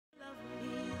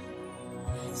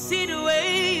See the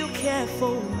way you care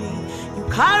for me. You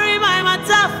carry my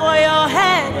matter for your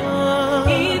head.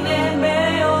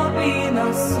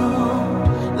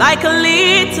 Like a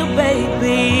little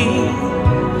baby,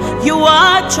 you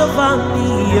watch over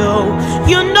me, yo.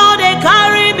 You know they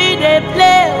carry me, they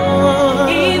play.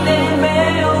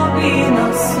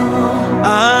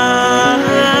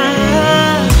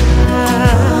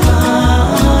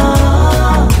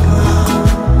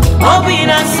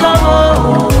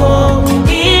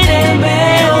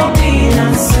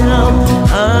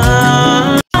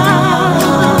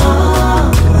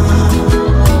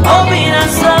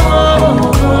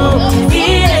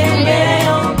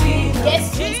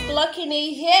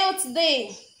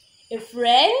 Today, a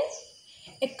friend,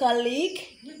 a colleague,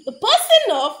 the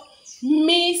person of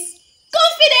Miss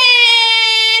Confidence.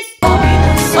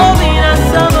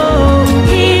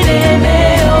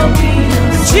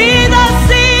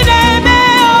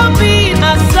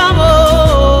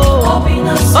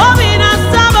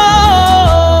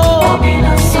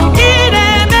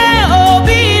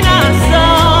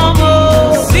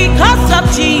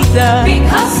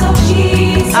 Because of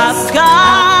Jesus, I've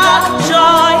got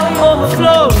joy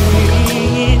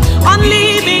overflowing,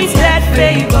 unlimited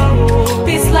favor.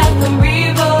 Peace like a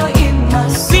river in my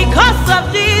soul. Because of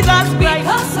Jesus Christ,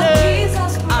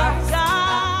 I've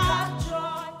got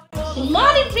joy. Good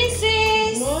morning,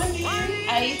 princess. Good morning.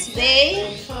 How are you today?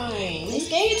 I'm fine. Please,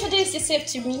 can you introduce yourself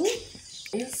to me?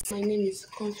 Yes, my name is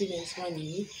Confidence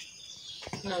Wani,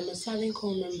 and I'm a serving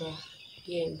corps member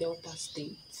here in Delta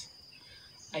State.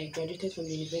 I graduated from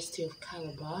the University of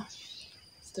Calabar,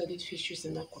 studied fisheries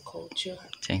and aquaculture.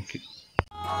 Thank you.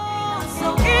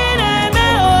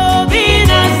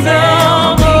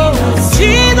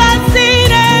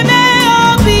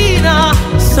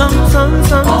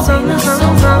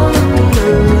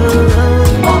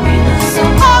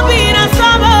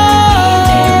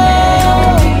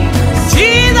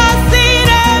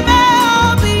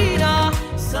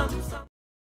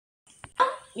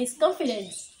 Miss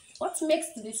Confidence, what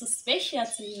makes today so special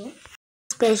to you?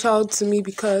 Special to me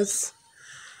because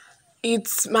it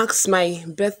marks my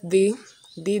birthday,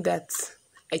 the day that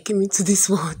I came into this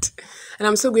world. And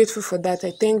I'm so grateful for that.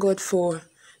 I thank God for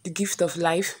the gift of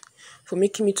life, for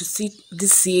making me to see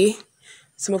this year.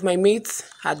 Some of my mates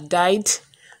had died,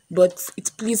 but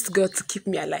it pleased God to keep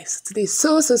me alive. So today is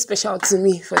so special to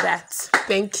me for that.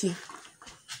 Thank you.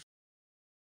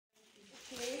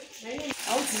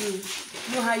 I want to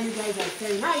know how you guys are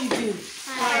faring. How are you doing?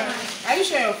 Fine. Are you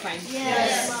sure you're fine?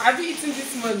 Yes. Have you eaten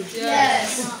this morning?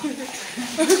 Yes.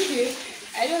 Okay.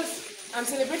 I'm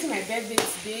celebrating my birthday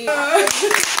today.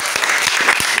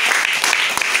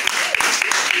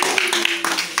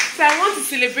 So I want to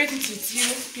celebrate it with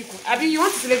you people. Abi, you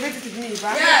want to celebrate it with me,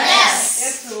 right? Yes.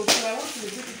 Yes. So I want to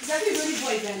celebrate it. Because I think it's only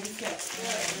boys and this girl.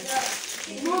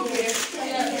 Go there.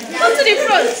 Come to the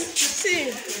front. See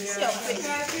your face.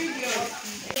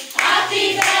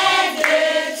 Happy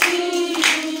birthday to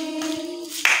you.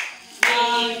 We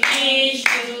wish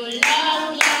you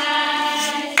long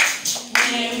life.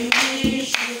 We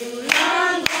wish you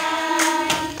long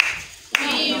life.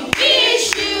 We wish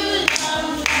you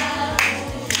long life.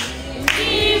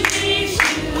 We wish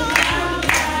you long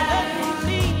life.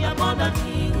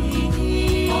 Abundantly. You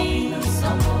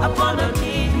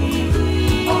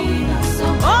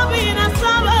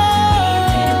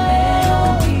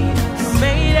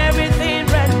made everything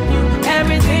brand new,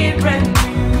 everything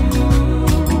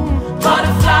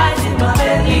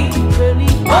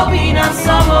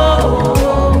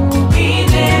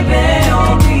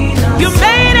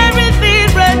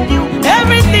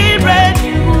brand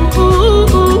new.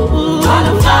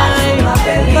 Butterflies,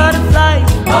 butterflies.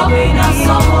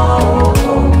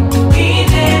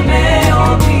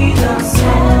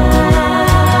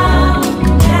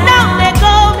 Now they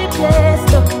call me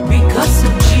blessed because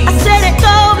of Jesus. I said they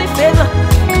call me favor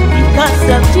because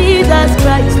of Jesus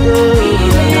Christ.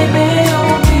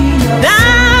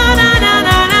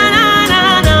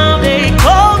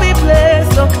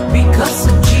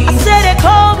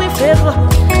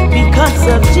 Because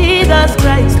of Jesus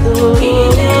Christ,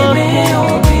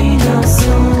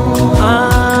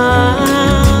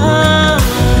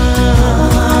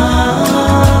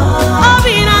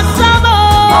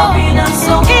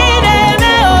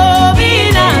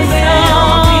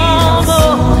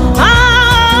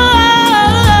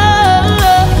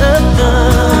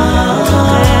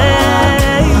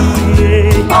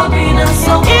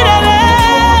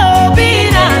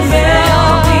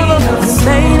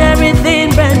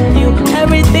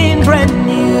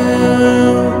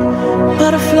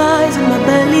 butterflies in my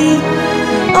belly,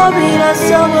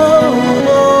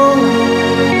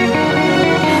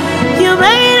 you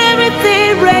made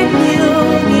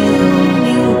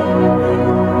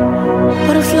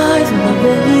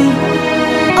baby.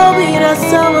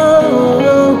 Obiraso,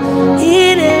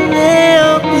 ireme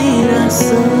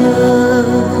obiraso.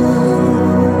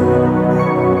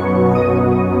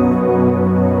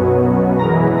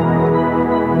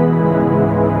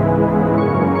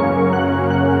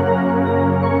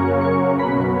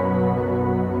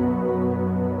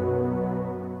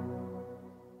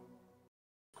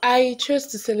 I chose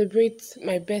to celebrate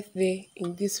my birthday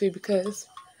in this way because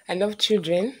I love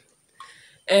children,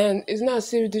 and it's not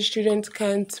as if these children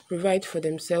can't provide for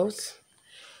themselves,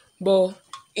 but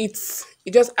it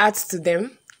just adds to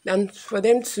them than for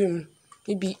them to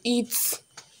maybe eat,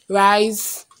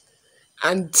 rise,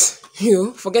 and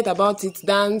forget about it,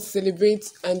 dance,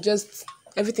 celebrate, and just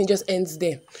everything just ends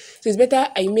there. So it's better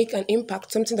I make an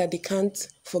impact, something that they can't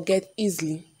forget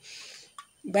easily,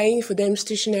 buying for them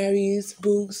stationaries,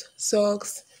 books,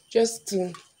 socks, just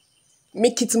to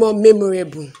make it more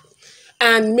memorable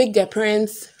and make their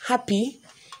parents happy,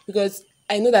 because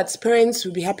I know that parents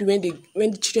will be happy when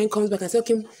the children comes back and say,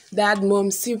 okay, dad,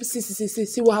 mom, see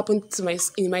what happened to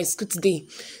in my school today.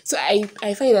 So I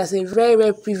find it as a very,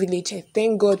 very privilege. I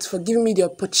thank God for giving me the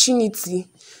opportunity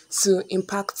to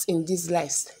impact in these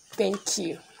lives. Thank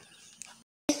you.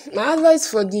 My advice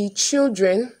for the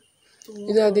children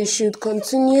is that they should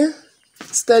continue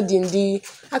studying. The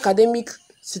academic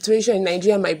situation in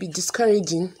Nigeria might be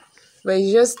discouraging, but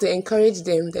it's just to encourage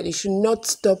them that they should not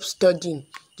stop studying.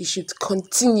 They should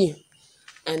continue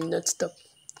and not stop.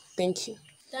 Thank you.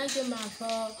 Thank you, ma,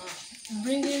 for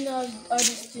bringing all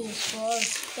these things for us.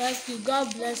 Thank you.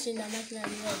 God bless you in the mighty name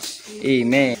of Jesus.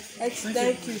 Amen.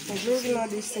 Thank you for bringing all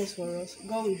these things for us.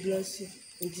 God will bless you.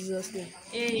 In Jesus' name.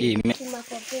 Amen. Thank you, ma,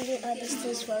 for bringing all these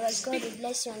things for us. God will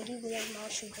bless you and give you more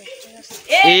children.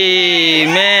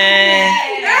 Amen.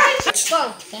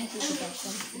 Thank you for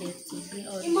bring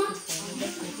all these things for you.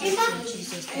 Let me in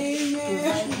Jesus' name.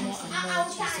 Provide more and more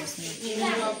in Jesus' name.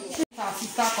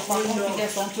 Sister of our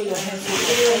confidence unto your hands,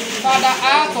 Father,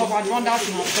 out of abundance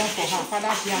you have done for her,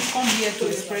 Father, she has come here to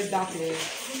express that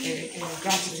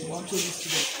gratitude unto you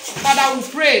today. Father, we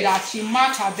pray that she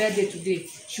mark her birthday today.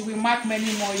 She will mark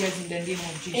many more years in the name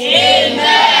of Jesus. Amen.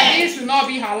 And this will not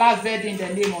be her last birthday in the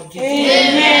name of Jesus.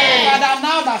 Amen. Father,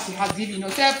 now that she has given,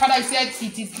 Father, you said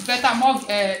it is better,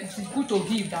 it is good to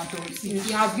give than to receive.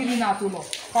 She has given her to Lord.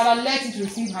 Father, let it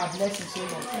receive her blessings, O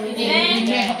Lord.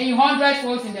 In 100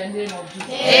 folds in the name of Jesus.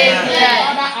 Amen.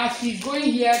 Father, as she's going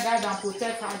here, guide and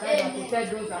protect her, guide and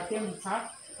protect those that came with her,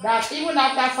 that even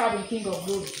after serving King of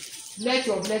Glory, let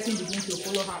your blessing begin to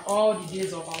follow her all the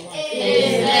days of our life.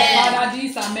 Amen. Father,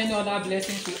 these and many other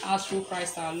blessings we ask through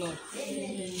Christ our Lord.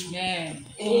 Amen.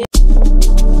 Amen.